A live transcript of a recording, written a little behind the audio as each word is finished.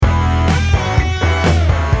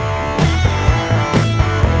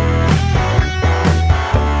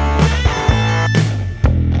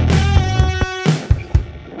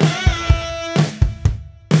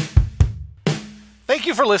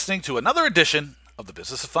listening to another edition of the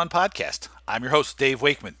Business of Fun podcast. I'm your host, Dave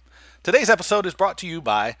Wakeman. Today's episode is brought to you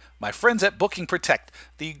by my friends at Booking Protect,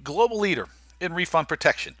 the global leader in refund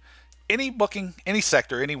protection. Any booking, any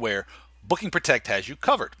sector, anywhere, Booking Protect has you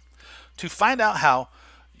covered. To find out how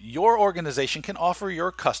your organization can offer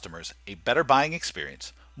your customers a better buying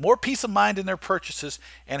experience, more peace of mind in their purchases,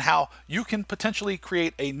 and how you can potentially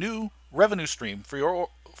create a new revenue stream for your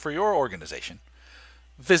organization,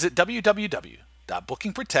 visit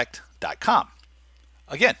www.bookingprotect.com.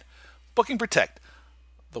 Again, Booking Protect,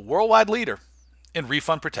 the worldwide leader in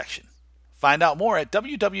refund protection. Find out more at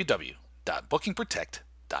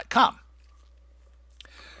www.bookingprotect.com.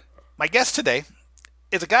 My guest today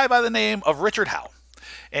is a guy by the name of Richard Howe.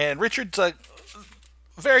 And Richard's a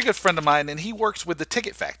very good friend of mine, and he works with the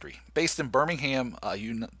Ticket Factory, based in Birmingham,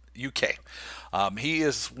 UK. He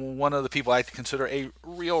is one of the people I consider a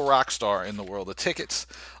real rock star in the world of tickets,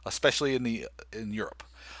 especially in Europe.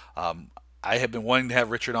 I have been wanting to have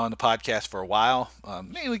Richard on the podcast for a while,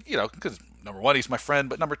 mainly, because number one, he's my friend,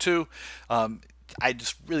 but number two, I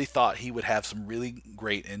just really thought he would have some really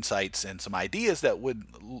great insights and some ideas that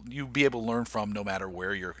you be able to learn from no matter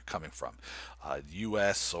where you're coming from,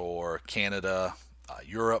 U.S. or Canada,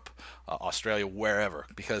 Europe, Australia, wherever,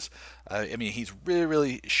 because he's really,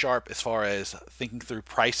 really sharp as far as thinking through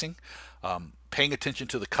pricing, paying attention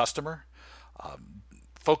to the customer,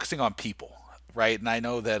 focusing on people, right? And I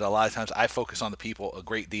know that a lot of times I focus on the people a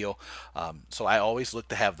great deal, so I always look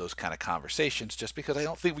to have those kind of conversations just because I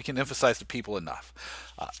don't think we can emphasize the people enough.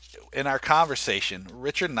 In our conversation,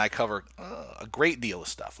 Richard and I cover a great deal of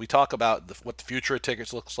stuff. We talk about what the future of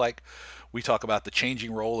tickets looks like. We talk about the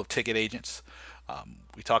changing role of ticket agents.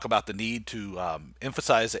 We talk about the need to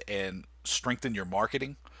emphasize and strengthen your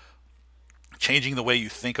marketing, changing the way you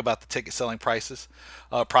think about the ticket selling process.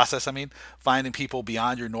 Finding people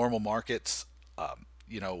beyond your normal markets.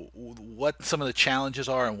 What some of the challenges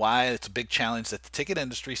are and why it's a big challenge that the ticket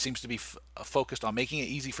industry seems to be focused on making it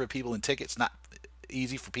easy for people in tickets, not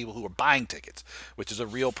easy for people who are buying tickets, which is a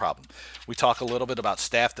real problem. We talk a little bit about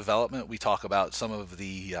staff development. We talk about some of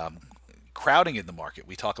the crowding in the market.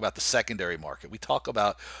 We talk about the secondary market. We talk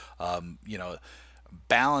about,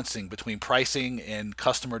 balancing between pricing and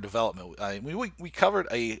customer development. We covered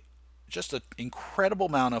just an incredible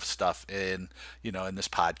amount of stuff in this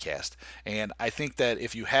podcast. And I think that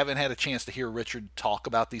if you haven't had a chance to hear Richard talk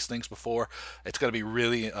about these things before, it's going to be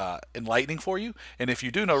really enlightening for you. And if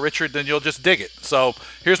you do know Richard, then you'll just dig it. So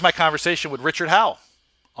here's my conversation with Richard Howe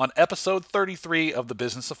on episode 33 of the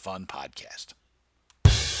Business of Fun podcast.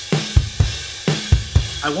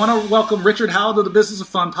 I want to welcome Richard Howe to the Business of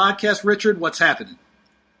Fun podcast. Richard, what's happening?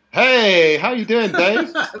 Hey, how you doing,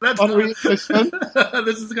 Dave? This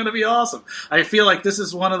is going to be awesome. I feel like this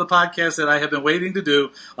is one of the podcasts that I have been waiting to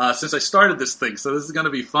do since I started this thing. So this is going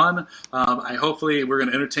to be fun. Hopefully we're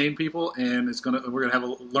going to entertain people, and we're going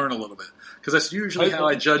to learn a little bit, because that's usually how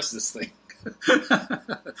I judge this thing.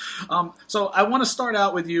 So I want to start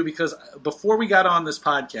out with you, because before we got on this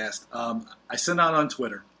podcast, I sent out on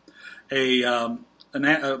Twitter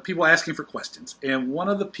people asking for questions, and one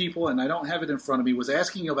of the people, and I don't have it in front of me, was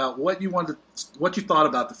asking about what you thought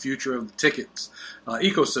about the future of the tickets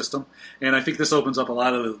ecosystem. And I think this opens up a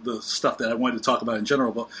lot of the stuff that I wanted to talk about in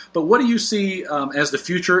general. But what do you see as the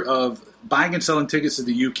future of buying and selling tickets in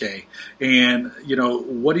the UK? And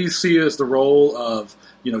what do you see as the role of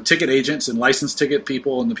ticket agents and licensed ticket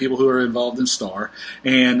people and the people who are involved in Star,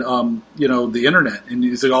 and the internet? And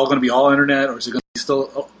is it all going to be all internet, or is it going to be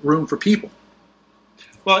still room for people?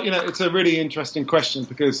 Well, it's a really interesting question,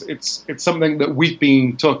 because it's something that we've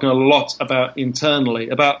been talking a lot about internally,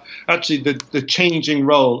 about actually the changing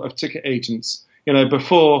role of ticket agents.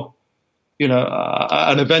 Before,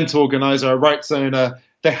 an event organizer, a rights owner,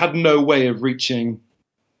 they had no way of reaching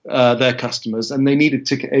their customers, and they needed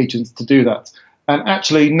ticket agents to do that. And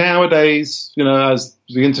actually nowadays, as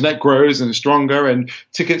the internet grows and is stronger and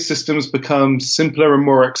ticket systems become simpler and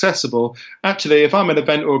more accessible, actually, if I'm an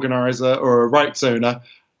event organizer or a rights owner,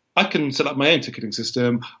 I can set up my own ticketing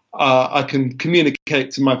system. I can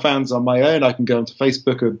communicate to my fans on my own. I can go onto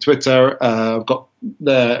Facebook or Twitter. I've got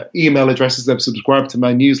their email addresses. They've subscribed to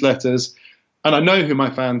my newsletters. And I know who my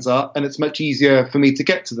fans are, and it's much easier for me to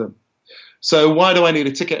get to them. So why do I need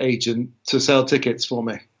a ticket agent to sell tickets for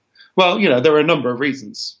me? Well, there are a number of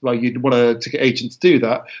reasons why you'd want a ticket agent to do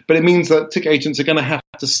that, but it means that ticket agents are going to have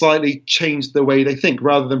to slightly change the way they think.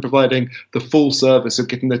 Rather than providing the full service of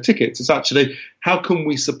getting their tickets, it's actually, how can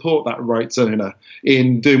we support that rights owner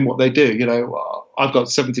in doing what they do? I've got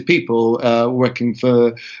 70 people working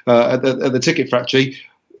for at the Ticket Factory.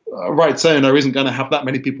 a rights owner isn't going to have that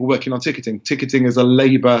many people working on ticketing. Ticketing is a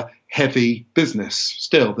labor-heavy business.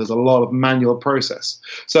 Still, there's a lot of manual process.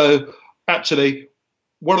 So actually,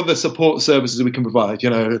 what are the support services we can provide?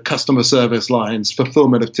 Customer service lines,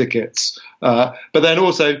 fulfillment of tickets, but then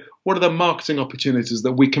also what are the marketing opportunities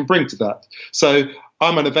that we can bring to that? So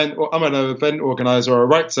I'm an event organizer or a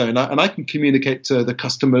rights owner, and I can communicate to the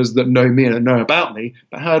customers that know me and know about me.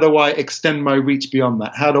 But how do I extend my reach beyond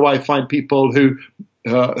that? How do I find people who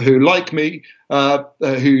like me,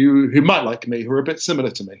 who might like me, who are a bit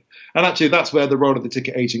similar to me? And actually, that's where the role of the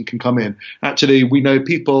ticket agent can come in. Actually, we know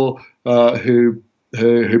people who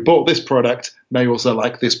bought this product may also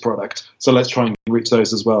like this product. So let's try and reach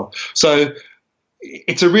those as well. So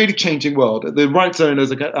it's a really changing world. The rights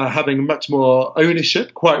owners are having much more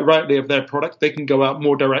ownership, quite rightly, of their product. They can go out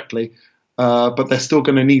more directly, but they're still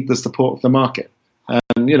going to need the support of the market.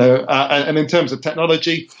 And and in terms of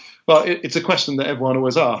technology, well, it's a question that everyone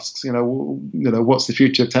always asks. What's the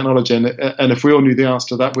future of technology? And if we all knew the answer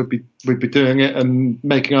to that, we'd be doing it and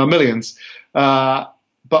making our millions. But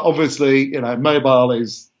obviously, mobile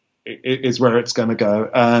is where it's going to go,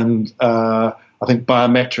 and I think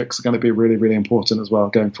biometrics are going to be really, really important as well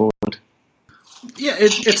going forward. Yeah,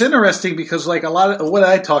 it's interesting because like a lot of what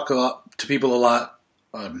I talk to people a lot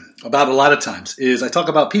about a lot of times is I talk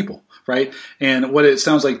about people, right? And what it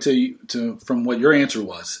sounds like to from what your answer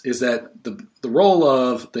was is that the role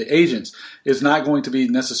of the agents is not going to be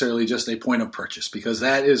necessarily just a point of purchase, because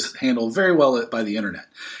that is handled very well by the internet.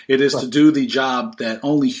 It is to do the job that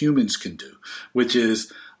only humans can do, which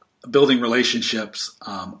is building relationships,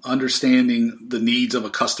 understanding the needs of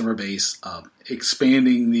a customer base,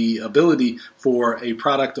 expanding the ability for a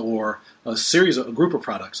product or a group of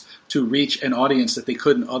products to reach an audience that they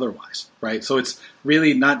couldn't otherwise, right? So it's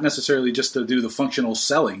really not necessarily just to do the functional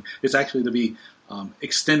selling. It's actually to be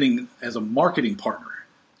extending as a marketing partner.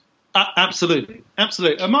 Absolutely.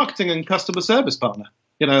 A marketing and customer service partner.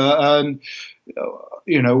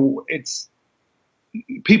 It's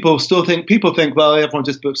people think, well, everyone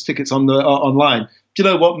just books tickets online. Do you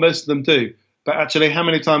know what? Most of them do. But actually, how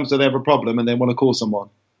many times do they have a problem and they want to call someone?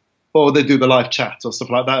 Or they do the live chat or stuff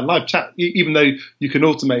like that. And live chat, even though you can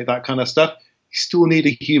automate that kind of stuff, you still need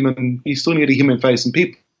a human face. And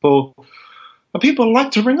people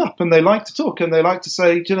like to ring up and they like to talk and they like to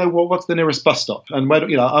say, do you know what? What's the nearest bus stop? And where,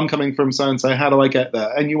 I'm coming from so and so. How do I get there?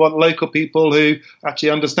 And you want local people who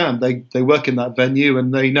actually understand. They work in that venue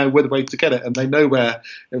and they know where the way to get it, and they know where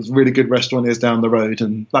a really good restaurant is down the road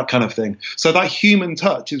and that kind of thing. So that human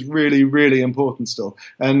touch is really, really important still,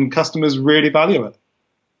 and customers really value it.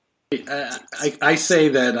 I say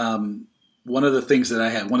that one of the things that I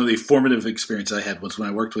had, one of the formative experiences I had was when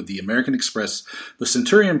I worked with the American Express, the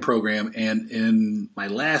Centurion program, and in my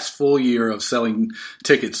last full year of selling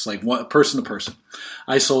tickets, like person to person,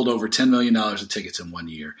 I sold over $10 million of tickets in 1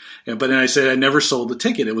 year. But then I said I never sold the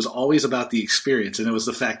ticket. It was always about the experience, and it was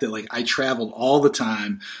the fact that like I traveled all the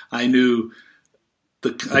time. I do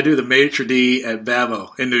the maitre d' at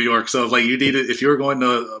Babo in New York. So if you were going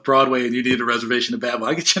to Broadway and you needed a reservation at Babo,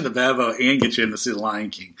 I get you in the Babo and get you in to see the Lion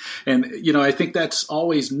King. And, I think that's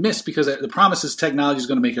always missed because the promise is technology is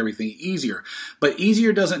going to make everything easier. But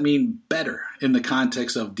easier doesn't mean better in the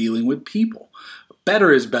context of dealing with people.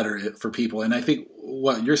 Better is better for people. And I think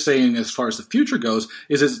what you're saying as far as the future goes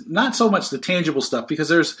is it's not so much the tangible stuff, because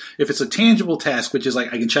if it's a tangible task, which is like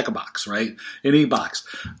I can check a box, right? Any box,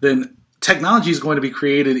 then technology is going to be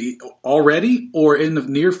created already or in the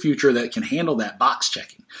near future that can handle that box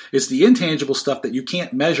checking. It's the intangible stuff that you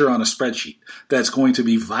can't measure on a spreadsheet that's going to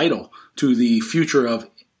be vital to the future of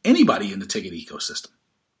anybody in the ticket ecosystem.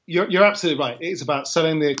 You're absolutely right. It's about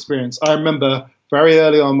selling the experience. I remember very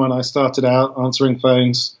early on when I started out answering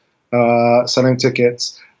phones, selling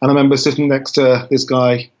tickets, and I remember sitting next to this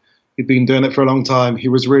guy who'd been doing it for a long time. He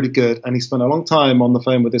was really good, and he spent a long time on the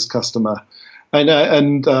phone with this customer.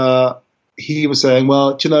 And he was saying,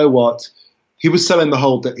 well, do you know what? He was selling the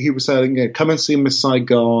whole day. He was saying, come and see Miss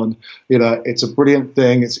Saigon. It's a brilliant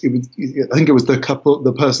thing. I think it was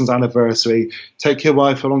the person's anniversary. Take your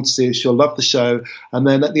wife along to see it. She'll love the show. And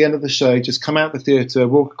then at the end of the show, just come out the theatre,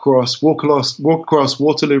 walk across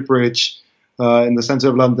Waterloo Bridge in the centre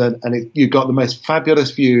of London, and you've got the most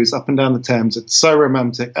fabulous views up and down the Thames. It's so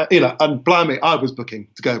romantic. And blimey, I was booking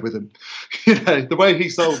to go with him. The way he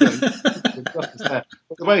sold them.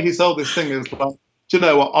 The way he sold this thing is like, do you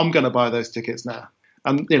know what? I'm going to buy those tickets now.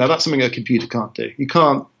 And, that's something a computer can't do.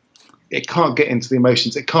 It can't get into the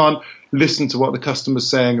emotions. It can't listen to what the customer's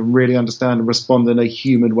saying and really understand and respond in a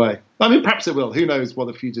human way. I mean, perhaps it will. Who knows what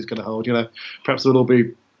the future's going to hold? Perhaps it'll all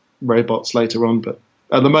be robots later on. But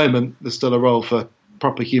at the moment, there's still a role for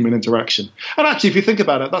proper human interaction. And actually, if you think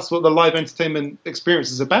about it, that's what the live entertainment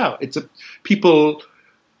experience is about.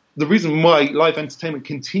 The reason why live entertainment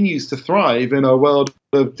continues to thrive in a world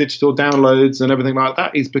of digital downloads and everything like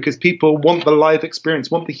that is because people want the live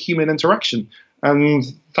experience, want the human interaction. And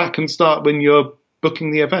that can start when you're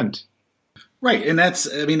booking the event. Right. And that's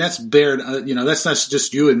bared, that's not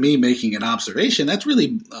just you and me making an observation. That's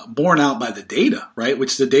really borne out by the data, right?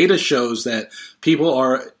 Which the data shows that people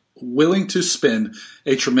are willing to spend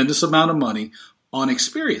a tremendous amount of money on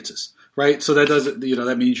experiences. Right, so that doesn't,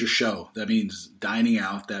 that means your show. That means dining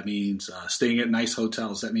out. That means staying at nice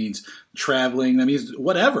hotels. That means traveling. That means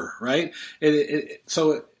whatever, right?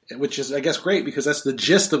 Which is, I guess, great because that's the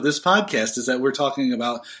gist of this podcast is that we're talking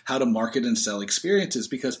about how to market and sell experiences.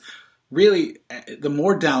 Because really, the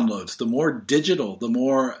more downloads, the more digital, the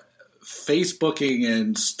more Facebooking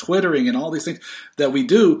and Twittering and all these things that we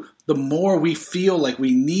do, the more we feel like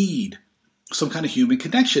we need some kind of human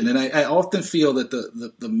connection. And I often feel that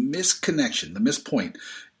the misconnection, the mispoint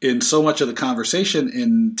in so much of the conversation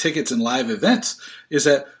in tickets and live events is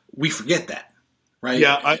that we forget that, right?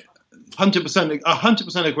 Yeah, I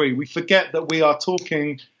 100% agree. We forget that we are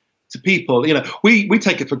talking to people. We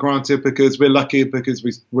take it for granted because we're lucky because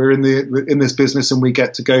we're in this business and we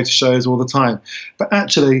get to go to shows all the time. But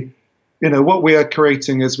actually, what we are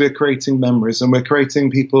creating is we're creating memories and we're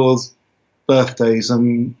creating people's birthdays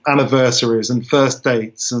and anniversaries and first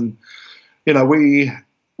dates. And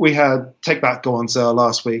we had Take That go on sale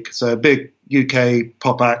last week. It's a big UK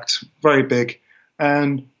pop act, very big,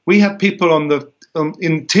 and we had people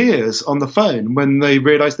in tears on the phone when they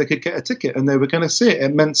realized they could get a ticket and they were going to see it.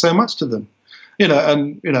 It meant so much to them.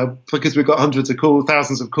 Because we've got hundreds of calls,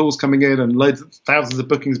 thousands of calls coming in and thousands of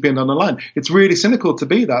bookings being done online. It's really cynical to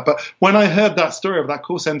be that. But when I heard that story of that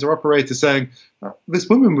call center operator saying, this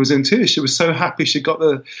woman was in tears, she was so happy she got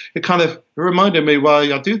it reminded me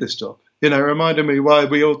why I do this job. It reminded me why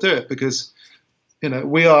we all do it because,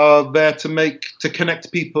 we are there to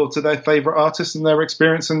connect people to their favorite artists and their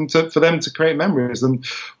experience and for them to create memories. And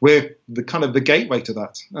we're the gateway to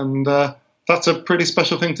that. And that's a pretty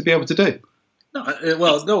special thing to be able to do. No,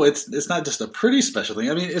 it's not just a pretty special thing.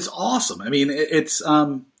 I mean, it's awesome. I mean, it's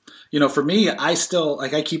for me, I still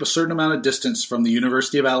I keep a certain amount of distance from the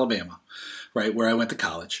University of Alabama, right, where I went to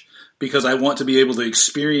college, because I want to be able to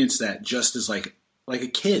experience that just as like a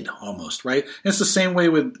kid almost, right? And it's the same way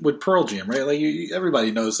with Pearl Jam, right? Like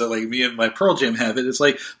everybody knows that like me and my Pearl Jam have it. It's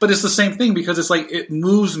like, but it's the same thing because it's like it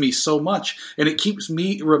moves me so much and it keeps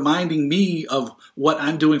me reminding me of what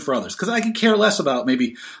I'm doing for others. Because I could care less about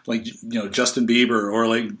maybe like Justin Bieber or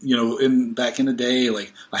like back in the day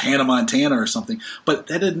like a Hannah Montana or something. But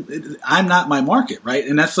I'm not my market, right?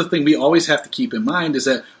 And that's the thing we always have to keep in mind is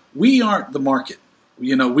that we aren't the market.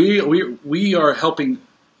 We are helping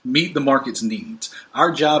meet the market's needs.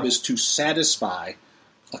 Our job is to satisfy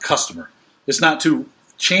a customer. It's not to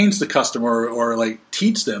change the customer or like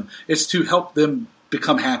teach them. It's to help them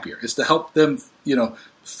become happier. It's to help them,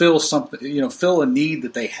 fill something, fill a need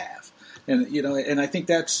that they have. And, and I think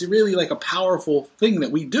that's really like a powerful thing that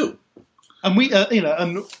we do. And we,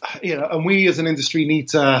 and we as an industry need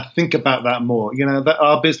to think about that more. That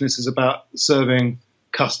our business is about serving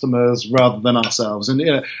customers rather than ourselves.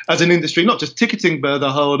 And as an industry, not just ticketing, but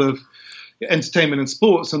the whole of entertainment and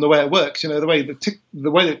sports and the way it works. The way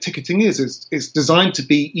that ticketing is designed to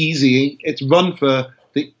be easy. It's run for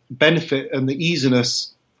the benefit and the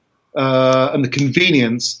easiness and the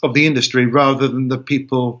convenience of the industry rather than the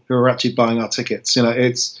people who are actually buying our tickets.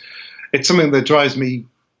 It's something that drives me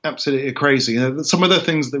absolutely crazy. Some of the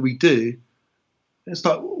things that we do. It's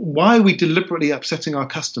like, why are we deliberately upsetting our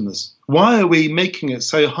customers? Why are we making it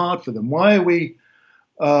so hard for them? Why are we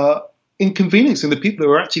inconveniencing the people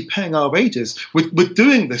who are actually paying our wages? We're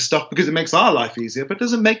doing this stuff because it makes our life easier, but it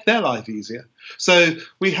doesn't make their life easier. So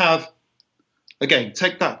we have, again,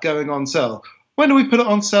 Take That going on sale. When do we put it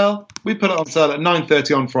on sale? We put it on sale at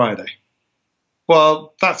 9:30 on Friday.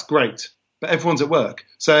 Well, that's great. But everyone's at work.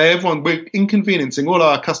 So we're inconveniencing all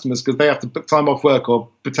our customers because they have to book time off work or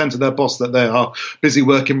pretend to their boss that they are busy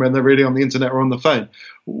working when they're really on the internet or on the phone.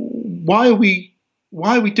 Why are we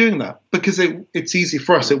doing that? Because it's easy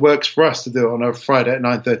for us. It works for us to do it on a Friday at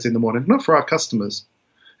 9:30 in the morning, not for our customers.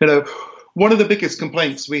 One of the biggest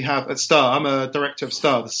complaints we have at Star, I'm a director of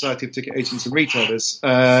Star, the Society of Ticket Agents and Retailers,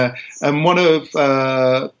 and one of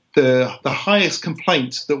the highest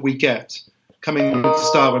complaints that we get coming into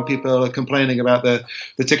Star when people are complaining about the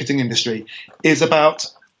ticketing industry is about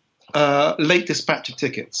late dispatch of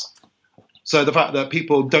tickets. So the fact that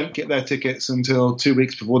people don't get their tickets until 2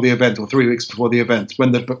 weeks before the event or 3 weeks before the event,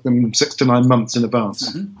 when they've booked them 6 to 9 months in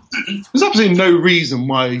advance. There's absolutely no reason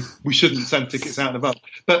why we shouldn't send tickets out in advance.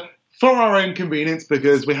 But for our own convenience,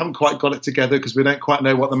 because we haven't quite got it together, because we don't quite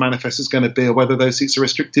know what the manifest is going to be, or whether those seats are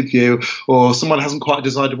restricted view, or someone hasn't quite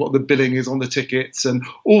decided what the billing is on the tickets, and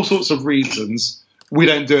all sorts of reasons, we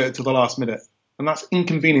don't do it till the last minute. And that's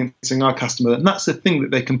inconveniencing our customer. And that's the thing that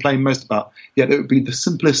they complain most about. Yet it would be the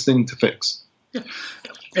simplest thing to fix. Yeah.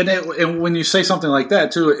 And when you say something like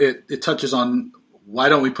that, too, it touches on why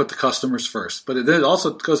don't we put the customers first? But it also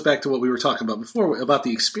goes back to what we were talking about before, about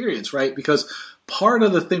the experience, right? Because part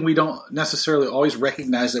of the thing we don't necessarily always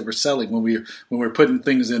recognize that we're selling when we're putting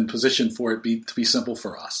things in position for it to be simple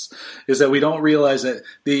for us is that we don't realize that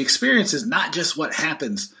the experience is not just what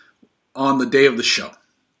happens on the day of the show.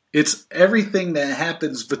 It's everything that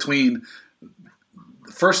happens between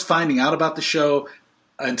first finding out about the show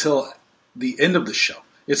until the end of the show.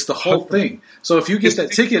 It's the whole thing. So if you get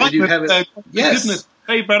that ticket and you have it, yes. Goodness,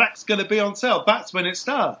 favorite act's going to be on sale. That's when it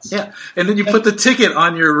starts. Yeah, and then you put the ticket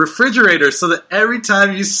on your refrigerator so that every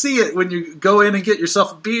time you see it, when you go in and get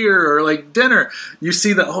yourself a beer or like dinner, you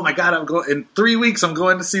see that, oh my God, I'm going in 3 weeks. I'm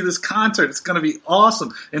going to see this concert. It's going to be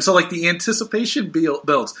awesome. And so like the anticipation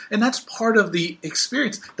builds, and that's part of the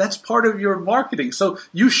experience. That's part of your marketing. So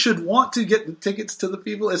you should want to get the tickets to the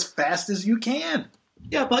people as fast as you can.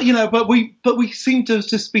 Yeah, but we seem to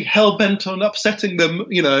just be hell bent on upsetting them,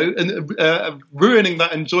 and ruining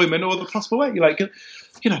that enjoyment all the possible way. The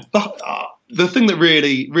thing that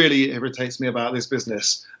really irritates me about this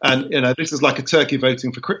business, and this is like a turkey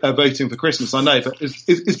voting for Christmas, I know, but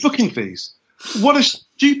is booking fees. What a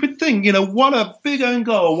stupid thing! What a big own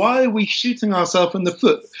goal. Why are we shooting ourselves in the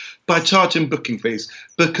foot by charging booking fees?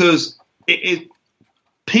 Because it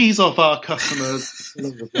pees off our customers.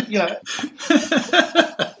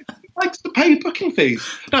 Likes to pay booking fees.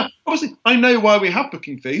 Now, obviously, I know why we have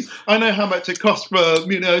booking fees. I know how much it costs for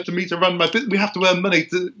me to run my business. We have to earn money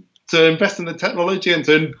to invest in the technology and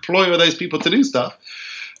to employ all those people to do stuff.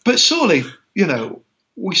 But surely,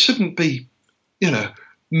 we shouldn't be,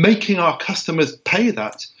 making our customers pay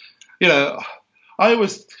that. I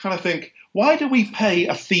always kind of think, why do we pay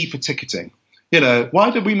a fee for ticketing?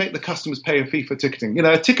 Why do we make the customers pay a fee for ticketing?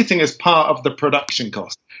 Ticketing is part of the production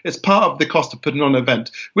cost. It's part of the cost of putting on an event.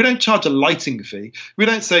 We don't charge a lighting fee. We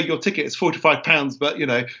don't say your ticket is £45, but,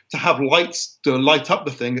 to have lights to light up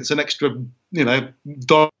the thing, it's an extra, $1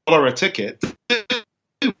 a ticket.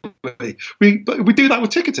 We do that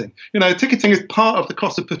with ticketing. Ticketing is part of the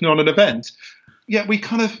cost of putting on an event. Yet we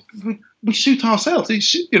kind of, we shoot ourselves.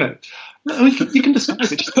 You can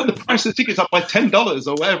disguise it. Just put the price of the tickets up by $10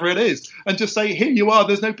 or whatever it is, and just say, here you are,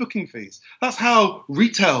 there's no booking fees. That's how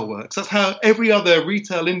retail works. That's how every other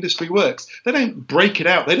retail industry works. They don't break it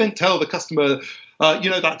out. They don't tell the customer,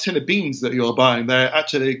 that tin of beans that you're buying, they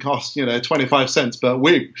actually cost, 25 cents, but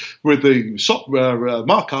with the shop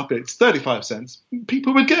markup, it's 35 cents.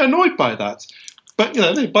 People would get annoyed by that. But,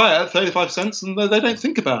 they buy it at 35 cents and they don't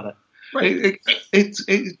think about it. Right.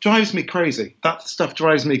 It drives me crazy. That stuff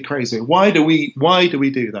drives me crazy. Why do we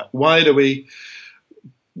do that? Why do we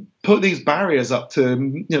put these barriers up to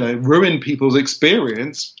ruin people's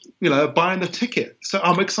experience? Buying the ticket. So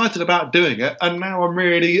I'm excited about doing it, and now I'm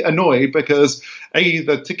really annoyed because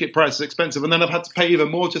the ticket price is expensive, and then I've had to pay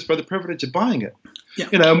even more just for the privilege of buying it. Yeah.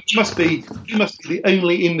 It must be the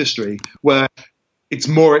only industry where it's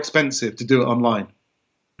more expensive to do it online.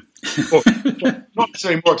 Or, not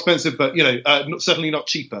necessarily more expensive, but certainly not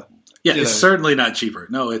cheaper. Yeah, it's certainly not cheaper.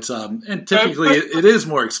 No, it's and typically it is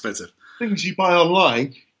more expensive. Things you buy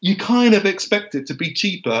online, you kind of expect it to be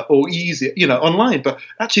cheaper or easier, online. But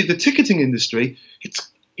actually, the ticketing industry,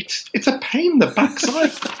 it's a pain in the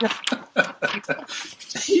backside.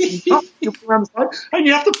 And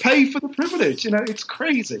you have to pay for the privilege. It's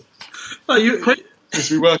crazy. Well,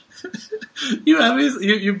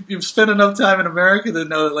 You've spent enough time in America to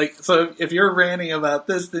know that, so if you're ranting about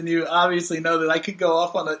this, then you obviously know that I could go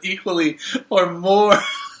off on an equally or more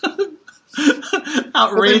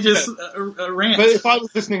outrageous rant. But if I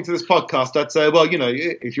was listening to this podcast, I'd say, well,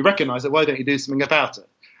 if you recognise it, why don't you do something about it?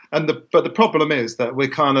 But the problem is that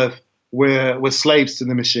we're slaves to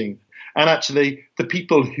the machine, and actually the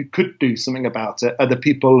people who could do something about it are the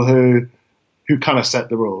people who kind of set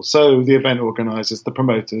the rules. So the event organisers, the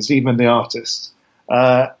promoters, even the artists.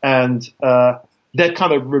 And they're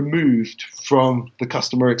kind of removed from the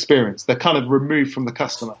customer experience. They're kind of removed from the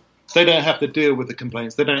customer. They don't have to deal with the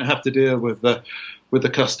complaints. They don't have to deal with the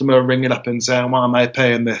customer ringing up and saying, why am I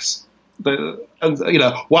paying this? Why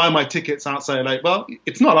are my tickets out so late? Well,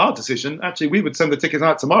 it's not our decision. Actually, we would send the tickets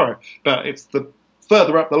out tomorrow. But it's the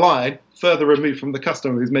further up the line, further removed from the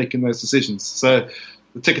customer who's making those decisions. So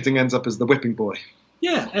the ticketing ends up as the whipping boy.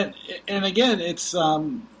 Yeah, and again, it's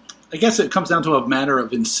I guess it comes down to a matter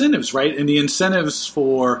of incentives, right? And the incentives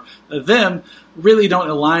for them really don't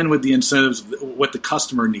align with the incentives of what the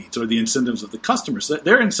customer needs or the incentives of the customers.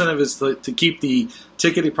 Their incentive is to keep the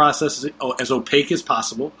ticketing process as opaque as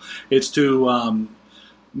possible. It's to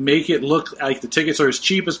make it look like the tickets are as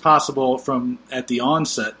cheap as possible from at the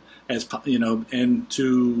onset, as and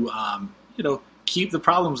to keep the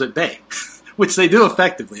problems at bay. Which they do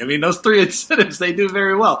effectively. I mean, those three incentives they do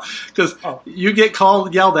very well because you get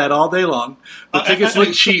yelled at all day long. The tickets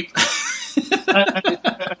look cheap.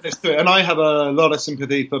 And I have a lot of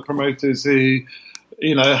sympathy for promoters who,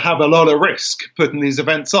 have a lot of risk putting these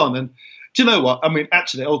events on. And do you know what? I mean,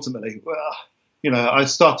 actually, ultimately, I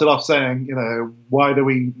started off saying, why do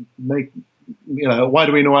we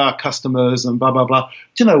know our customers and blah, blah, blah.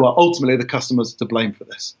 Do you know what? Ultimately, the customers are to blame for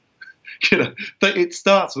this. But it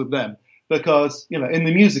starts with them. Because, in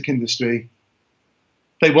the music industry,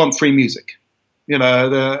 they want free music. They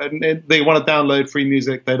want to download free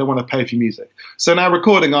music. They don't want to pay for music. So now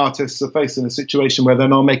recording artists are facing a situation where they're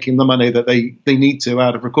not making the money that they need to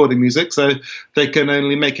out of recording music. So they can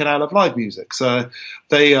only make it out of live music. So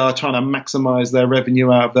they are trying to maximize their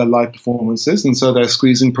revenue out of their live performances. And so they're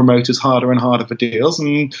squeezing promoters harder and harder for deals.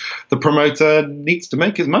 And the promoter needs to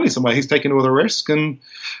make his money somewhere. He's taking all the risk. And,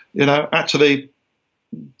 actually,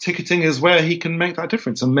 ticketing is where he can make that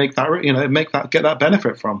difference and get that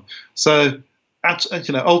benefit from. So,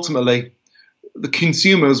 ultimately, the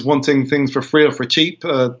consumers wanting things for free or for cheap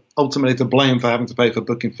are ultimately to blame for having to pay for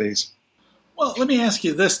booking fees. Well, let me ask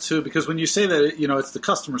you this too, because when you say that it's the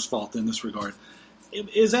customer's fault in this regard,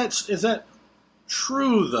 is that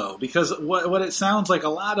true though? Because what it sounds like a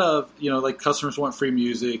lot of like customers want free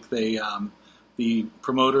music, they the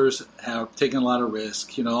promoters have taken a lot of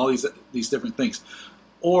risk, all these different things.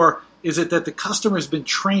 Or is it that the customer has been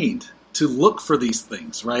trained to look for these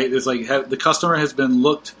things, right? It's like the customer has been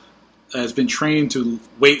trained to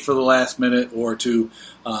wait for the last minute or to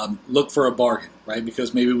look for a bargain, right?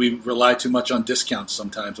 Because maybe we rely too much on discounts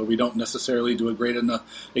sometimes, or we don't necessarily do a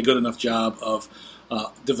good enough job of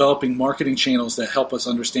developing marketing channels that help us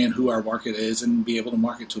understand who our market is and be able to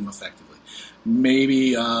market to them effectively.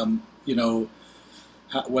 Maybe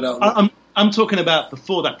what else? I'm talking about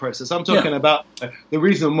before that process. I'm talking about the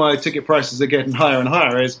reason why ticket prices are getting higher and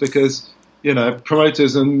higher is because,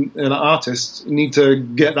 promoters and artists need to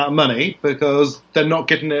get that money because they're not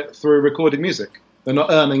getting it through recorded music. They're not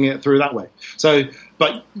earning it through that way. So,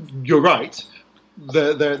 but you're right.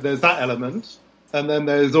 There's that element. And then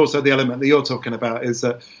there's also the element that you're talking about is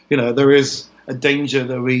that, there is a danger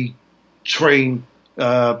that we train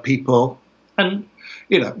people. And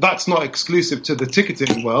that's not exclusive to the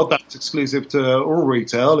ticketing world. That's exclusive to all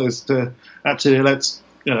retail. Is to actually let's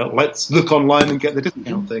look online and get the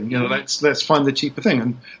discount thing. Let's find the cheaper thing,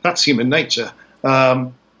 and that's human nature.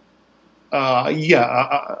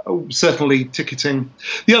 Certainly ticketing.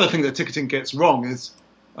 The other thing that ticketing gets wrong is,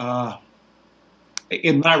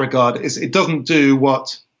 in that regard, is it doesn't do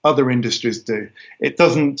what other industries do. It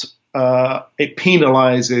doesn't. It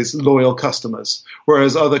penalizes loyal customers,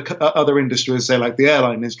 whereas other industries, say like the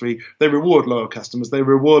airline industry, they reward loyal customers. They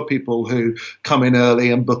reward people who come in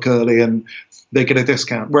early and book early, and they get a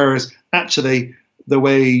discount. Whereas actually, the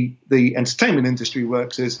way the entertainment industry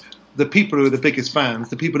works is the people who are the biggest fans,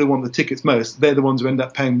 the people who want the tickets most, they're the ones who end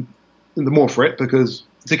up paying the more for it because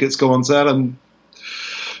tickets go on sale, and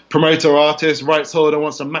promoter, artist, rights holder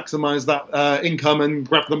wants to maximize that income and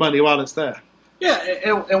grab the money while it's there.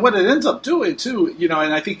 Yeah, and what it ends up doing, too, and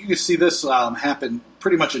I think you can see this happen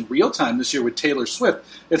pretty much in real time this year with Taylor Swift.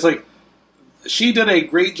 It's like she did a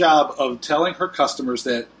great job of telling her customers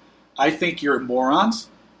that I think you're morons.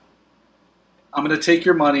 I'm going to take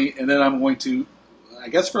your money, and then I'm going to, I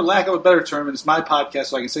guess for lack of a better term, and it's my podcast,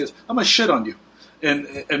 so I can say this, I'm going to shit on you, and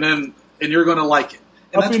you're going to like it.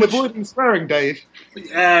 And I've been avoiding swearing, Dave.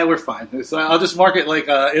 Yeah, we're fine. So I'll just mark it like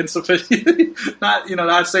insufficient,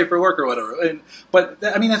 not safe for work or whatever. But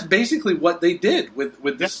that's basically what they did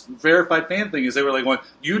with this verified fan thing. Is they were like,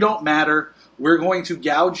 "You don't matter. We're going to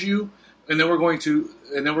gouge you, and then we're going to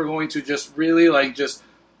just really just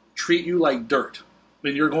treat you like dirt,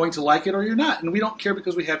 and you're going to like it or you're not, and we don't care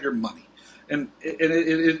because we have your money." And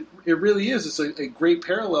it really is. It's a great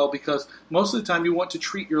parallel because most of the time you want to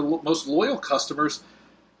treat your most loyal customers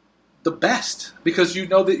the best because you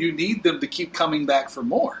know that you need them to keep coming back for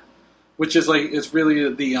more, which is it's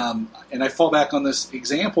really the and I fall back on this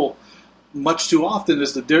example much too often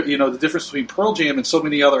is the difference between Pearl Jam and so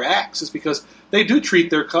many other acts is because they do treat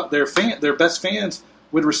their best fans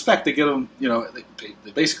with respect, they get them,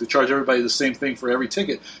 they basically charge everybody the same thing for every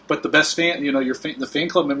ticket. But the best fan, the fan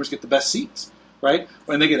club members get the best seats, right?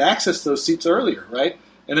 When they get access to those seats earlier, right?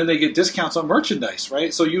 And then they get discounts on merchandise,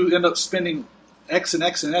 right? So you end up spending X and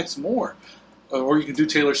X and X more. Or you can do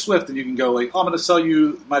Taylor Swift, and you can go like, I'm going to sell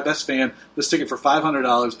you, my best fan, this ticket for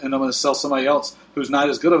 $500, and I'm going to sell somebody else who's not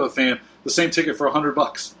as good of a fan the same ticket for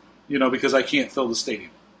 $100, because I can't fill the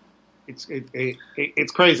stadium.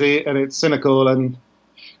 It's crazy and it's cynical, and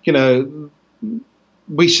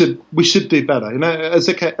we should do better. As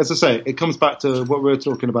I say, it comes back to what we were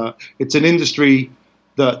talking about. It's an industry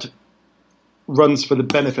that runs for the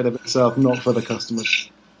benefit of itself, not for the customers.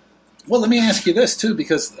 Well, let me ask you this, too,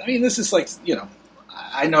 because, this is like,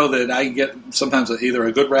 I know that I get sometimes either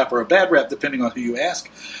a good rap or a bad rap, depending on who you ask,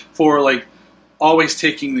 for, like, always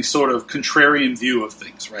taking the sort of contrarian view of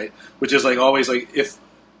things, right? Which is, like, always, like,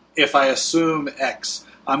 if I assume X,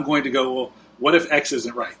 I'm going to go, well, what if X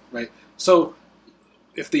isn't right? So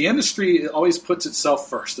if the industry always puts itself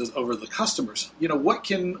first over the customers, what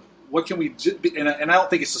can we do? And I don't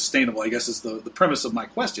think it's sustainable, I guess is the premise of my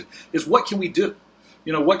question, is what can we do?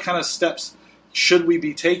 What kind of steps should we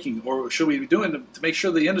be taking or should we be doing to make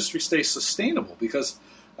sure the industry stays sustainable? Because,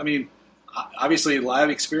 obviously live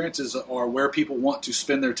experiences are where people want to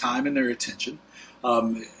spend their time and their attention.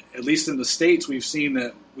 At least in the States, we've seen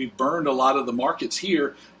that we've burned a lot of the markets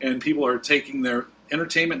here, and people are taking their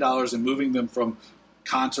entertainment dollars and moving them from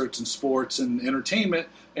concerts and sports and entertainment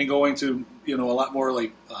and going to, a lot more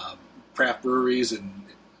like craft breweries and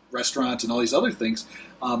restaurants and all these other things.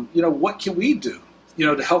 What can we do?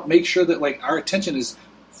 To help make sure that like our attention is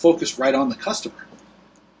focused right on the customer.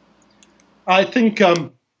 I think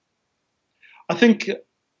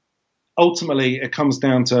ultimately it comes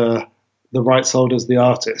down to the rights holders, the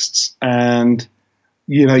artists, and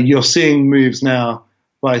you're seeing moves now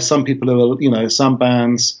by some people who are, some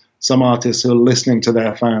bands, some artists who are listening to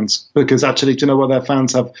their fans, because actually, do you know what, their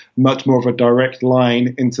fans have much more of a direct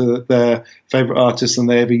line into their favorite artists than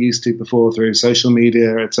they ever used to before through social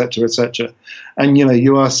media, etc., etc. And,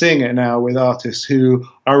 you are seeing it now with artists who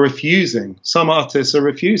are refusing. Some artists are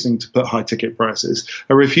refusing to put high ticket prices,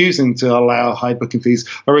 are refusing to allow high booking fees,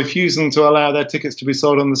 are refusing to allow their tickets to be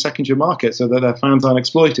sold on the secondary market so that their fans aren't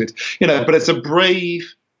exploited. But it's a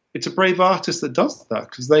brave artist that does that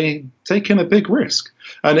because they take in a big risk.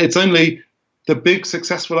 And it's only the big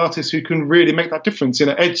successful artists who can really make that difference.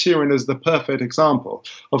 Ed Sheeran is the perfect example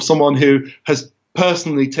of someone who has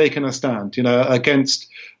personally taken a stand, against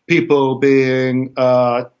people being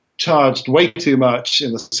charged way too much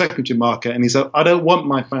in the secondary market. And he said, I don't want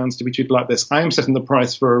my fans to be treated like this. I am setting the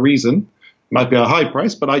price for a reason. It might be a high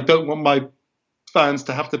price, but I don't want my fans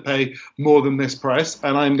to have to pay more than this price,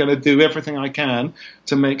 and I'm going to do everything I can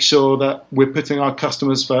to make sure that we're putting our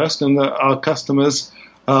customers first and that our customers,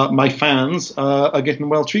 my fans, are getting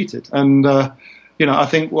well treated. And I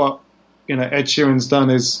think what Ed Sheeran's done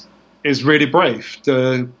is really brave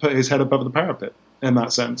to put his head above the parapet in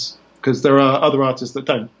that sense, because there are other artists that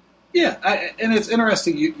don't. Yeah, and it's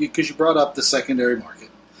interesting because you brought up the secondary market,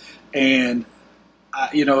 and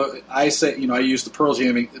I say, I use the Pearl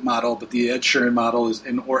Jam model, but the Ed Sheeran model is,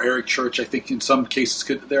 or Eric Church, I think in some cases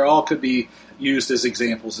could be used as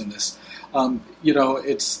examples in this. I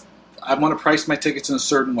want to price my tickets in a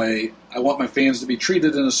certain way. I want my fans to be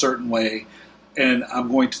treated in a certain way, and I'm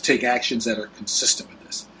going to take actions that are consistent with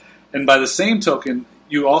this. And by the same token,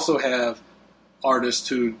 you also have artists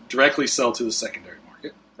who directly sell to the secondary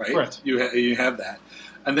market, right? Right. You have that,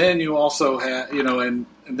 and then you also have, and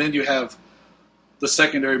then you have the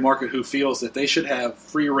secondary market who feels that they should have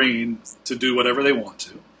free reign to do whatever they want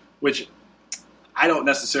to, which I don't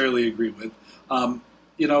necessarily agree with.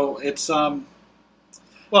 It's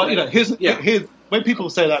here's when people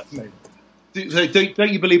say that to me,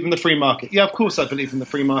 don't you believe in the free market? Yeah, of course I believe in the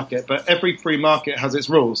free market, but every free market has its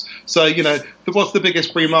rules. So, what's the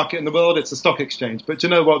biggest free market in the world? It's the stock exchange. But do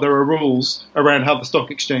you know what? There are rules around how the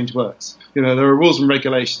stock exchange works. There are rules and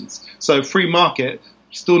regulations. So free market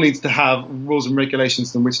still needs to have rules and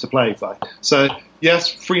regulations in which to play by. So, yes,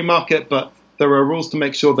 free market, but there are rules to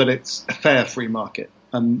make sure that it's a fair free market.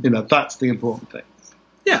 And, that's the important thing.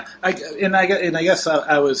 Yeah, I guess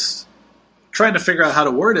I was trying to figure out how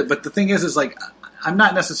to word it, but the thing is like, I'm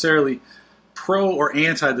not necessarily pro or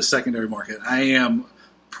anti the secondary market. I am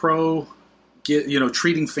pro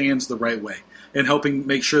treating fans the right way and helping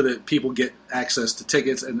make sure that people get access to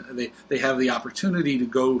tickets and they have the opportunity to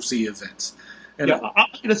go see events. And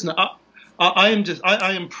I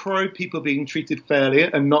am pro people being treated fairly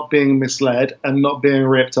and not being misled and not being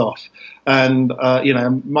ripped off. And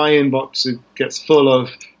my inbox gets full of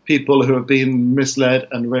people who have been misled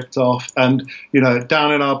and ripped off. And,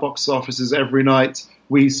 down in our box offices every night,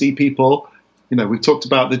 we see people, we talked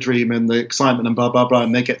about the dream and the excitement and blah, blah, blah,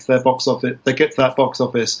 and they get to that box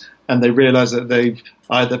office and they realize that they've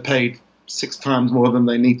either paid 6 times more than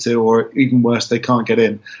they need to, or even worse, they can't get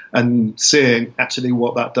in, and seeing actually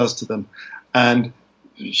what that does to them. And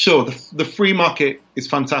sure, the free market is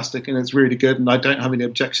fantastic and it's really good, and I don't have any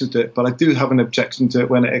objections to it, but I do have an objection to it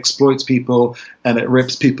when it exploits people and it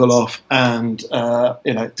rips people off and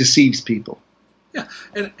deceives people. Yeah,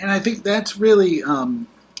 and I think that's really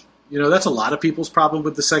that's a lot of people's problem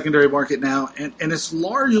with the secondary market now, and it's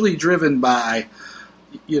largely driven by,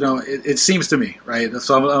 it seems to me, right?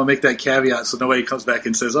 So I'll make that caveat so nobody comes back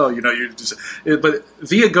and says, you're just. But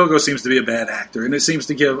Viagogo seems to be a bad actor, and it seems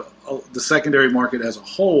to give the secondary market as a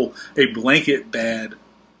whole a blanket bad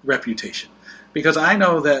reputation. Because I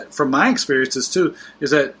know that from my experiences too,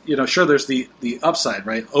 is that sure, there's the upside,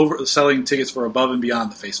 right? Selling tickets for above and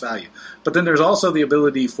beyond the face value, but then there's also the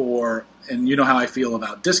ability for, and you know how I feel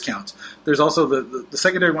about discounts. There's also the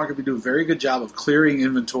secondary market. We do a very good job of clearing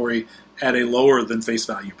inventory at a lower than face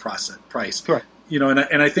value price. Correct.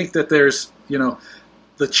 And I think that there's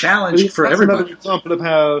the challenge for everybody. Another example of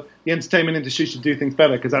how the entertainment industry should do things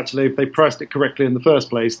better, because actually, if they priced it correctly in the first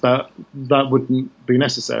place, that wouldn't be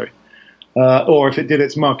necessary. Or if it did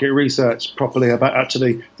its market research properly about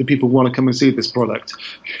actually, do people want to come and see this product,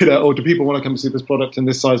 or do people want to come and see this product in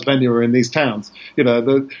this size venue or in these towns?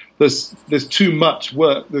 There's too much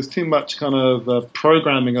work. There's too much kind of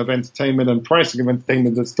programming of entertainment and pricing of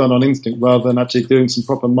entertainment that's done on instinct rather than actually doing some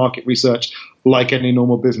proper market research like any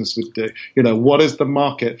normal business would do. What is the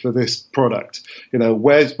market for this product?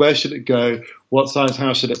 Where should it go? What size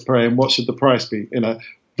house should it play, and what should the price be?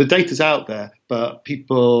 The data's out there, but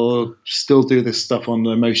people still do this stuff on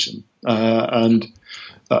emotion. The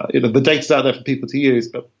data's out there for people to use,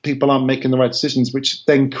 but people aren't making the right decisions, which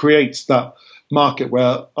then creates that market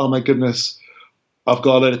where, oh my goodness, I've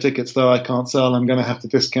got a load of tickets that I can't sell, I'm going to have to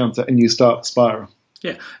discount it, and you start spiraling.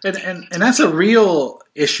 Yeah, and that's a real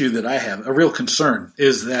issue that I have, a real concern,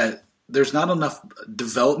 is that there's not enough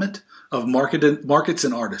development of markets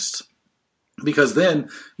and artists. Because then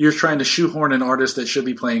you're trying to shoehorn an artist that should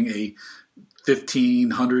be playing a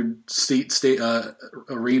 1,500 seat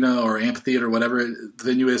arena or amphitheater, whatever the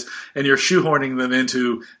venue is, and you're shoehorning them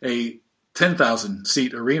into a 10,000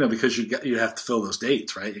 seat arena because you have to fill those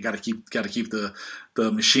dates, right? You got to keep the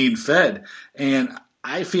machine fed, and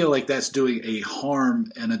I feel like that's doing a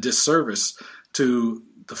harm and a disservice to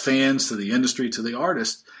the fans, to the industry, to the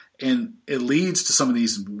artist. And it leads to some of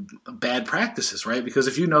these bad practices, right? Because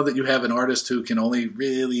if you know that you have an artist who can only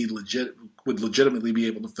really would legitimately be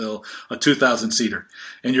able to fill a 2,000 seater,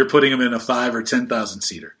 and you're putting them in a 5,000 or 10,000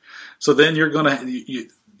 seater, so then you're going to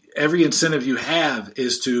every incentive you have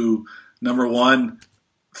is to, number one,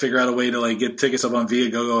 figure out a way to get tickets up on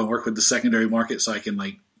Viagogo and work with the secondary market so I can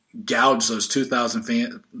gouge those 2,000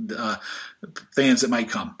 fans that might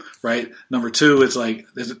come, right? Number two, it's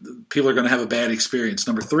people are going to have a bad experience.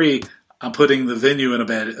 Number three, I'm putting the venue in a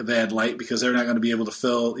bad light because they're not going to be able to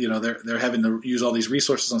fill. They're having to use all these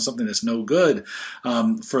resources on something that's no good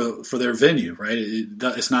for their venue, right?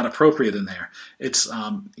 It's not appropriate in there. It's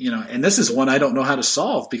and this is one I don't know how to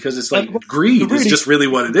solve because it's greed is just really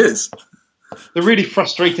what it is. The really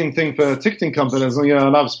frustrating thing for ticketing companies,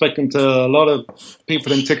 and I've spoken to a lot of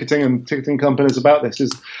people in ticketing and ticketing companies about this, is,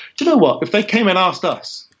 do you know what? If they came and asked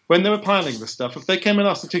us when they were planning this stuff, if they came and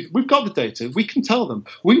asked the ticket, we've got the data, we can tell them.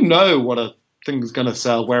 We know what a thing's going to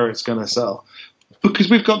sell, where it's going to sell, because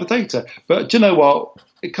we've got the data. But do you know what?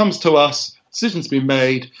 It comes to us, decisions have been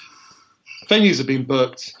made, venues have been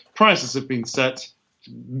booked, prices have been set,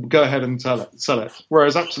 go ahead and sell it.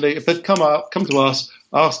 Whereas actually, if they'd come to us,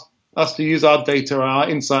 ask us to use our data, our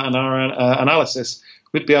insight, and our analysis,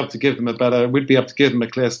 we'd be able to give them a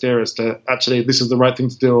clear steer as to actually this is the right thing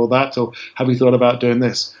to do, or that, or have we thought about doing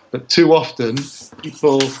this? But too often,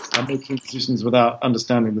 people are making decisions without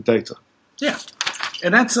understanding the data. Yeah,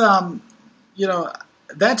 and that's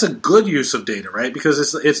that's a good use of data, right?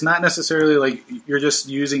 Because it's not necessarily you're just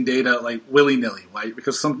using data willy nilly, right?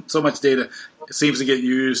 Because so much data seems to get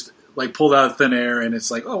used pulled out of thin air, and it's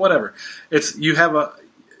whatever. It's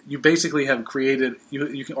you basically have created let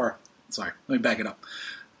me back it up.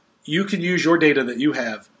 You can use your data that you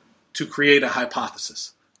have to create a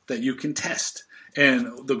hypothesis that you can test.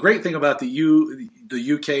 And the great thing about the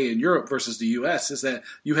UK and Europe versus the US is that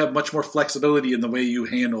you have much more flexibility in the way you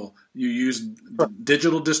use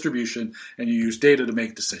digital distribution and you use data to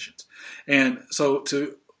make decisions. And so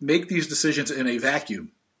to make these decisions in a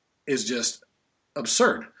vacuum is just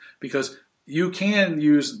absurd because you can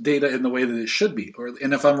use data in the way that it should be.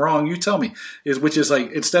 And if I'm wrong, you tell me. Which is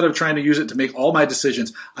like, instead of trying to use it to make all my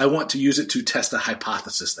decisions, I want to use it to test a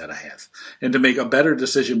hypothesis that I have and to make a better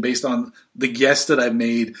decision based on the guess that I've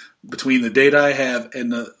made between the data I have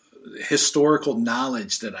and the historical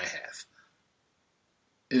knowledge that I have.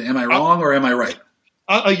 Am I wrong or am I right?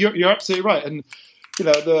 You're absolutely right. And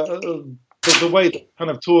the way that kind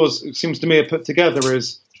of tours, it seems to me, are put together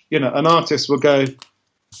is, an artist will go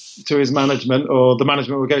to his management, or the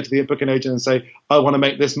management will go to the booking agent and say, I want to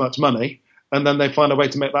make this much money. And then they find a way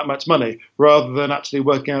to make that much money, rather than actually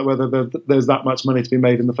working out whether there's that much money to be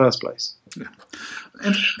made in the first place. Yeah.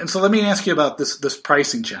 And so let me ask you about this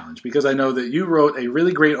pricing challenge, because I know that you wrote a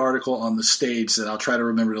really great article on The Stage that I'll try to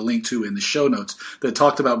remember to link to in the show notes that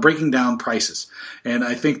talked about breaking down prices. And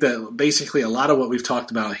I think that basically a lot of what we've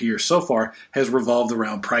talked about here so far has revolved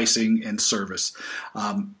around pricing and service.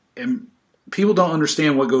 And people don't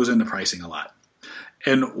understand what goes into pricing a lot.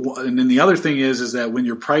 And then the other thing is that when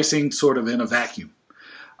you're pricing sort of in a vacuum,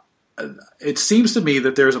 it seems to me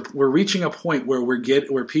that we're reaching a point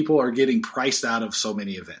where people are getting priced out of so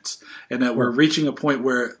many events, and that we're reaching a point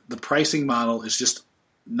where the pricing model is just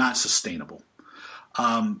not sustainable.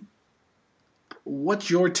 What's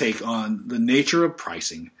your take on the nature of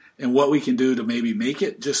pricing and what we can do to maybe make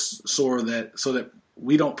it just so that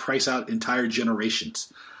we don't price out entire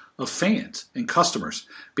generations of fans and customers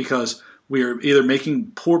because we're either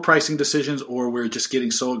making poor pricing decisions or we're just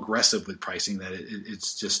getting so aggressive with pricing that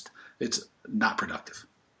it's not productive?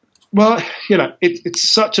 Well, it's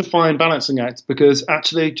such a fine balancing act, because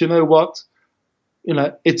actually, do you know what?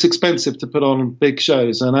 It's expensive to put on big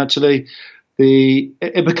shows, and actually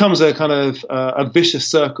it becomes a kind of a vicious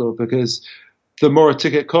circle, because the more a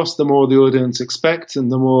ticket costs, the more the audience expect,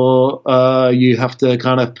 and the more you have to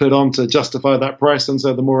kind of put on to justify that price, and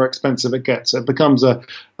so the more expensive it gets. It becomes a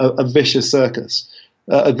vicious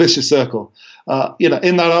vicious circle.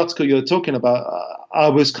 In that article you're talking about, I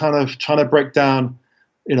was kind of trying to break down,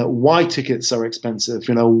 why tickets are expensive,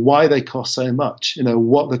 why they cost so much,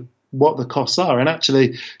 what the costs are, and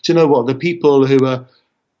actually, do you know what? The people who are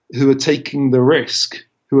taking the risk,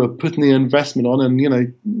 who are putting the investment on, and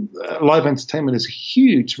live entertainment is a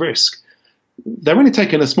huge risk. They're only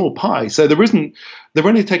taking a small pie, so they're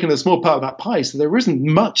only taking a small part of that pie, so there isn't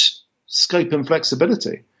much scope and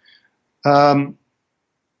flexibility.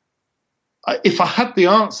 If I had the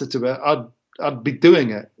answer to it, I'd be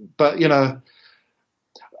doing it. But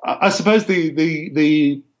I suppose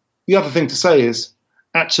the other thing to say is,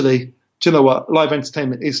 actually, do you know what? Live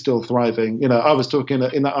entertainment is still thriving. I was talking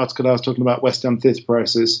in that article. I was talking about West End theatre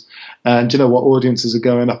prices, and do you know what? Audiences are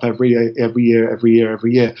going up every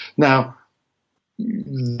year. Now,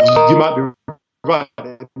 you might be right.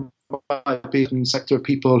 It might be in the sector of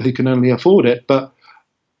people who can only afford it, but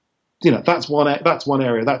that's one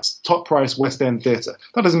area. That's top price West End theatre.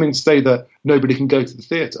 That doesn't mean to say that nobody can go to the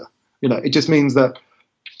theatre. It just means that,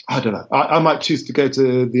 I don't know. I might choose to go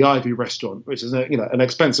to the Ivy restaurant, which is an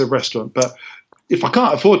expensive restaurant. But if I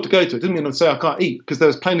can't afford to go to it, doesn't mean to say I can't eat, because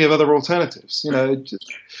there's plenty of other alternatives.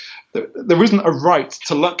 There isn't a right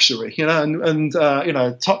to luxury. And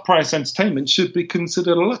top price entertainment should be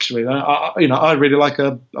considered a luxury. I really like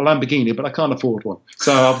a Lamborghini, but I can't afford one,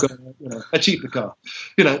 so I've got a cheaper car.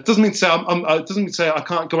 It doesn't mean to say it doesn't mean to say I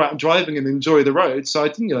can't go out and driving and enjoy the road. So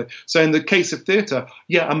so in the case of theatre,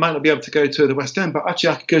 I might not be able to go to the West End, but actually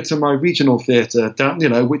I could go to my regional theatre down,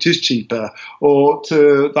 which is cheaper, or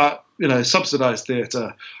to that subsidised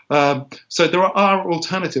theatre. So there are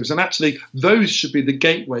alternatives, and actually those should be the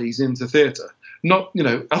gateways into theatre. Not,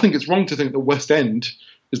 I think it's wrong to think that West End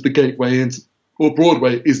is the gateway into, or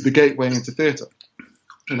Broadway is the gateway into theatre.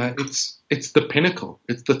 It's the pinnacle.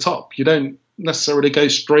 It's the top. You don't necessarily go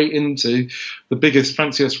straight into the biggest,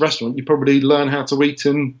 fanciest restaurant. You probably learn how to eat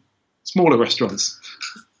in smaller restaurants,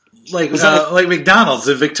 like McDonald's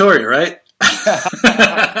in Victoria, right?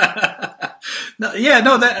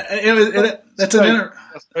 That's a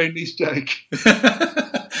very niche joke.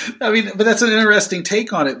 But that's an interesting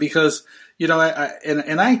take on it, because I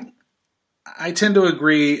tend to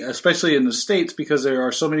agree, especially in the States, because there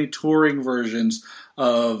are so many touring versions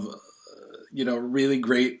of really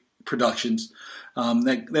great productions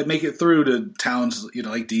that make it through to towns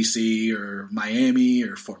like DC or Miami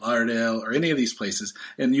or Fort Lauderdale or any of these places,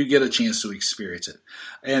 and you get a chance to experience it.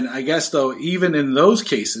 And I guess, though, even in those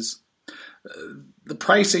cases, the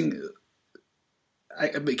pricing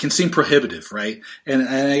it can seem prohibitive, right? And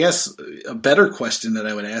I guess a better question that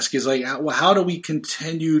I would ask is how do we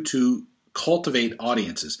continue to cultivate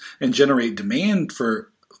audiences and generate demand for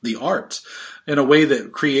the arts in a way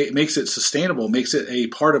that makes it sustainable, makes it a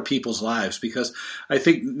part of people's lives. Because I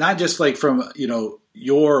think not just like from,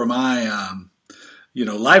 your or my,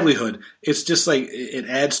 livelihood, it's just like it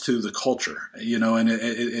adds to the culture, and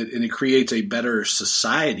it creates a better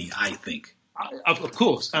society, I think. Of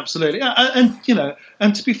course, absolutely,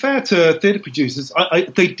 and to be fair to theatre producers,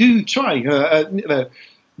 they do try.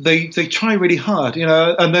 They try really hard,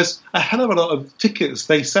 and there's a hell of a lot of tickets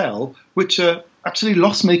they sell which are actually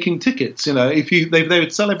loss-making tickets. If they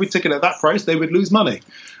would sell every ticket at that price, they would lose money.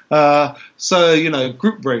 So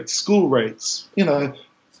group rates, school rates,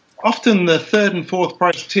 often the third and fourth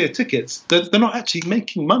price tier tickets, they're not actually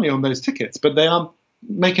making money on those tickets, but they are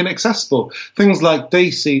making it accessible. Things like day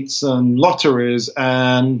seats and lotteries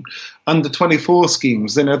and under 24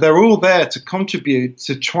 schemes, they're all there to contribute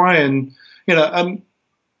to try and, for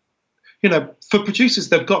producers,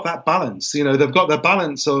 they've got that balance. They've got the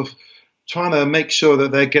balance of trying to make sure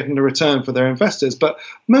that they're getting a return for their investors. But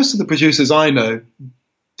most of the producers I know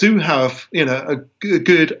do have, a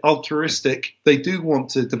good altruistic. They do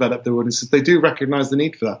want to develop their audiences. They do recognize the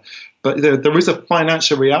need for that. But there is a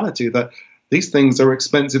financial reality that these things are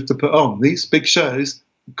expensive to put on. These big shows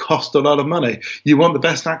cost a lot of money. You want the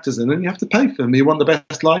best actors in them, you have to pay for them. You want the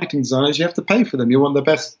best lighting designers, you have to pay for them. You want the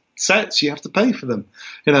best sets, you have to pay for them.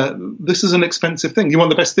 This is an expensive thing. You want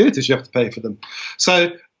the best theatres, you have to pay for them. So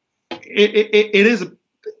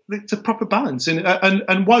it's a proper balance.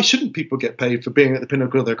 And why shouldn't people get paid for being at the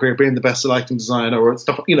pinnacle of their career, being the best lighting designer or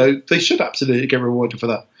stuff? They should absolutely get rewarded for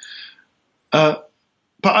that.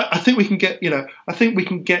 But I think we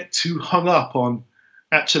can get too hung up on,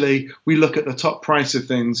 actually, we look at the top price of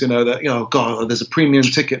things, that, there's a premium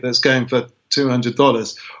ticket that's going for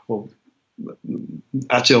 $200. Well,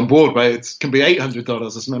 actually on Broadway, it can be $800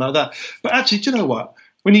 or something like that. But actually, do you know what?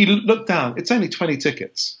 When you look down, it's only 20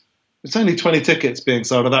 tickets. It's only 20 tickets being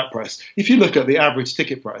sold at that price. If you look at the average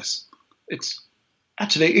ticket price, it's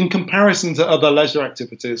actually, in comparison to other leisure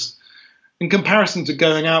activities, in comparison to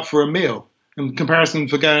going out for a meal, in comparison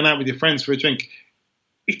for going out with your friends for a drink,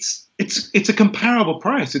 it's a comparable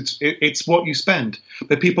price. It's what you spend.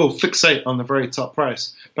 But people fixate on the very top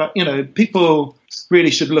price. But people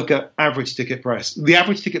really should look at average ticket price. The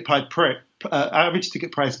average ticket price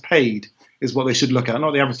paid is what they should look at,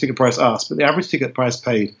 not the average ticket price asked, but the average ticket price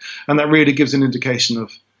paid. And that really gives an indication of,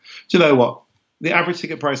 do you know what? The average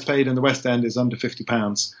ticket price paid in the West End is under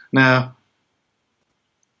 £50. Now,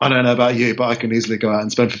 I don't know about you, but I can easily go out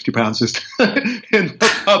and spend £50 just in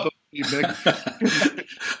the pub evening.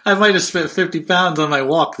 I might have spent £50 on my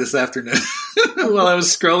walk this afternoon while I was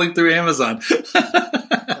scrolling through Amazon.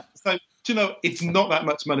 So, it's not that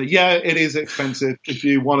much money. Yeah, it is expensive if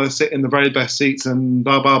you want to sit in the very best seats and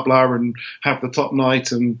blah, blah, blah, and have the top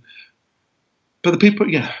night. But the people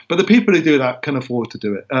who do that can afford to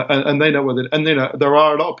do it. And they know what and there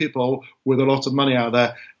are a lot of people with a lot of money out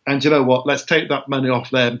there. And you know what? Let's take that money off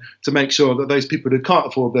them to make sure that those people who can't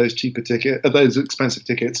afford those cheaper tickets, those expensive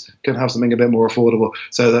tickets, can have something a bit more affordable.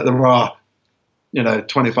 So that there are, £25,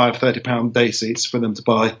 £30 day seats for them to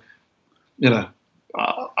buy.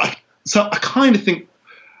 So I kind of think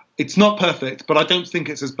it's not perfect, but I don't think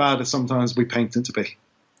it's as bad as sometimes we paint it to be.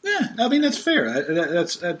 Yeah, I mean, that's fair.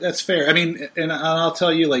 That's fair. I mean, and I'll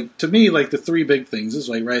tell you, to me, the three big things is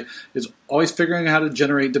is always figuring out how to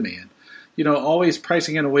generate demand. Always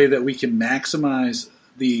pricing in a way that we can maximize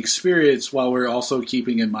the experience while we're also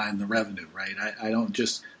keeping in mind the revenue, right? I don't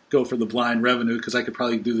just go for the blind revenue because I could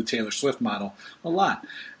probably do the Taylor Swift model a lot.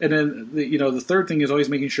 And then, the third thing is always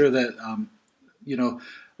making sure that,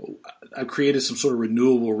 I've created some sort of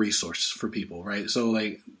renewable resource for people, right? So,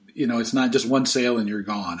 it's not just one sale and you're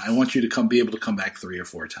gone. I want you to be able to come back 3 or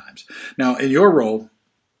 4 times. Now, in your role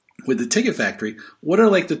with the Ticket Factory, what are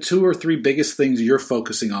the 2 or 3 biggest things you're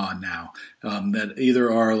focusing on now that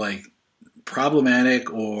either are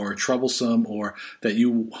problematic or troublesome or that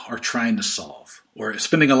you are trying to solve or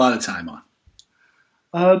spending a lot of time on?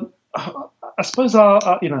 I suppose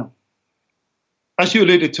as you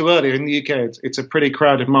alluded to earlier, in the UK, it's a pretty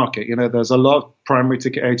crowded market. There's a lot of primary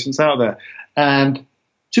ticket agents out there. And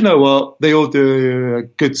do you know what? They all do a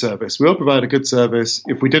good service. We all provide a good service.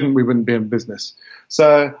 If we didn't, we wouldn't be in business.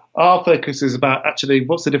 So our focus is about actually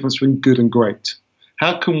what's the difference between good and great?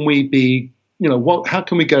 How can we be, how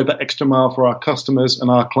can we go that extra mile for our customers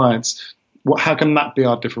and our clients? How can that be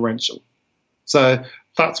our differential? So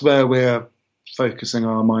that's where we're focusing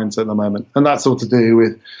our minds at the moment. And that's all to do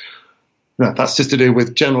with, that's just to do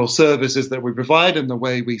with general services that we provide and the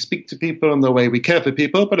way we speak to people and the way we care for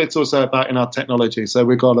people, but it's also about in our technology. So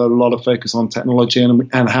we've got a lot of focus on technology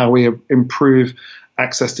and how we improve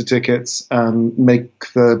access to tickets and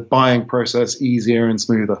make the buying process easier and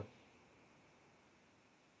smoother.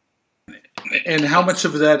 And how much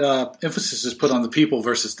of that emphasis is put on the people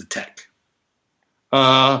versus the tech?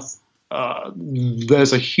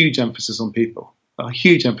 There's a huge emphasis on people. A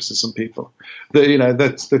huge emphasis on people.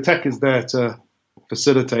 The tech is there to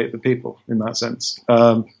facilitate the people in that sense.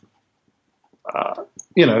 You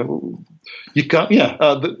can't.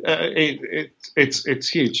 It's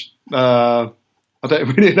huge. I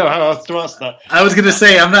don't really know how else to answer that. I was going to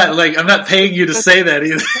say I'm not paying you to say that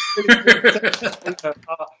either.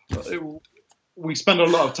 We spend a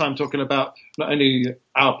lot of time talking about not only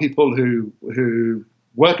our people who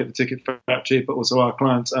work at the Ticket Factory, but also our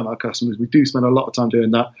clients and our customers. We do spend a lot of time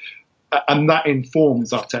doing that, and that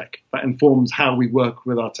informs our tech. That informs how we work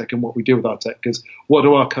with our tech and what we do with our tech. Because what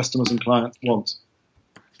do our customers and clients want?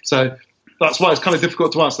 So that's why it's kind of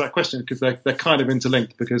difficult to answer that question, because they're kind of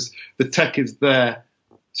interlinked, because the tech is there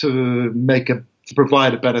to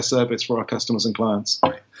provide a better service for our customers and clients.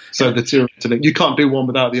 Right. So the two are interlinked. You can't do one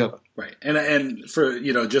without the other. Right. And for,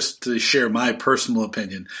 just to share my personal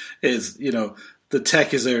opinion is, the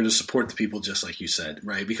tech is there to support the people, just like you said,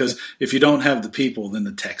 right? Because if you don't have the people, then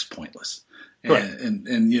the tech's pointless. Right. And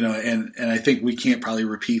I think we can't probably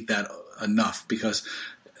repeat that enough, because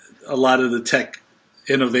a lot of the tech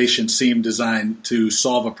innovations seem designed to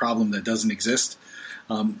solve a problem that doesn't exist.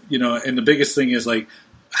 And the biggest thing is, like,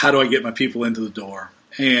 how do I get my people into the door?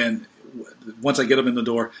 And once I get them in the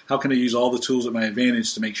door, how can I use all the tools at my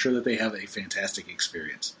advantage to make sure that they have a fantastic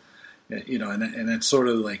experience? And that's sort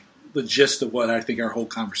of like the gist of what I think our whole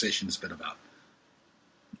conversation has been about.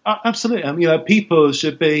 Absolutely. People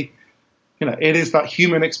should be, it is that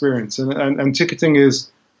human experience, and ticketing is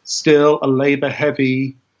still a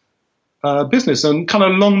labor-heavy business, and kind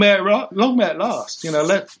of long may it last.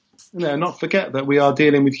 Let's not forget that we are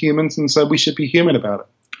dealing with humans, and so we should be human about it.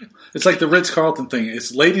 It's like the Ritz-Carlton thing.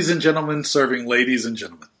 It's ladies and gentlemen serving ladies and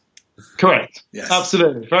gentlemen. Correct. Yes.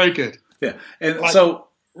 Absolutely. Very good. Yeah. And so,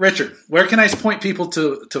 Richard, where can I point people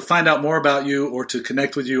to find out more about you or to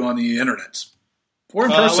connect with you on the internet? Or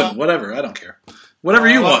in person, whatever. I don't care. Whatever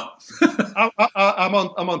you want. I'm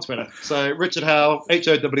on Twitter. So Richard Howell,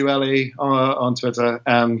 HOWLE on Twitter,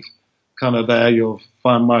 and kind of there you'll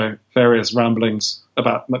find my various ramblings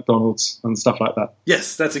about McDonald's and stuff like that.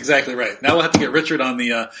 Yes, that's exactly right. Now we'll have to get Richard on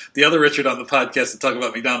the other Richard on the podcast to talk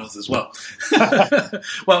about McDonald's as well.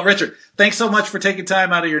 Well, Richard, thanks so much for taking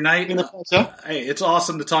time out of your night. Hey, it's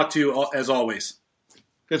awesome to talk to you as always.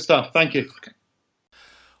 Good stuff. Thank you. Okay.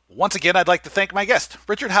 Once again, I'd like to thank my guest,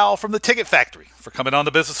 Richard Howell from the Ticket Factory, for coming on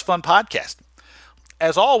the Business Fun podcast.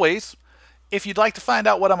 As always, if you'd like to find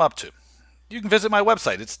out what I'm up to, you can visit my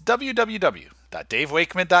website. It's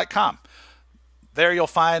www.davewakeman.com. There you'll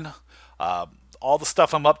find all the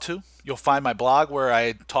stuff I'm up to. You'll find my blog where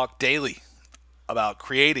I talk daily about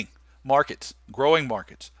creating markets, growing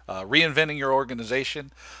markets, reinventing your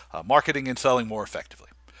organization, marketing and selling more effectively.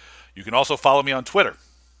 You can also follow me on Twitter.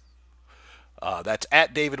 That's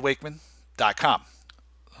at davidwakeman.com.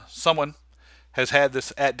 Someone has had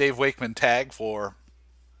this at Dave Wakeman tag for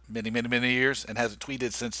many, many, many years and hasn't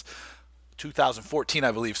tweeted since 2014,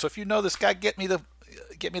 I believe. So if you know this guy, get me the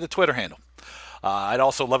Twitter handle. I'd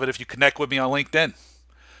also love it if you connect with me on LinkedIn.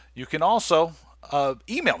 You can also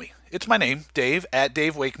email me. It's my name, Dave, at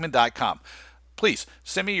davewakeman.com. Please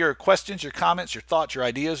send me your questions, your comments, your thoughts, your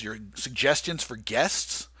ideas, your suggestions for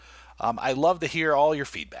guests. I love to hear all your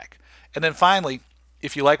feedback. And then finally,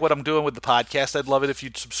 if you like what I'm doing with the podcast, I'd love it if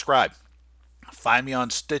you'd subscribe. Find me on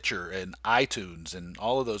Stitcher and iTunes and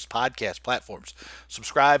all of those podcast platforms.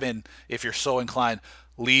 Subscribe, and if you're so inclined,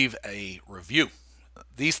 leave a review.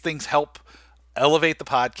 These things help elevate the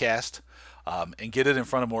podcast and get it in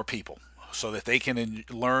front of more people so that they can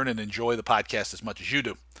learn and enjoy the podcast as much as you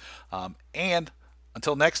do. And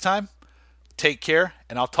until next time, take care,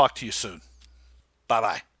 and I'll talk to you soon.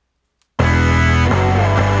 Bye-bye.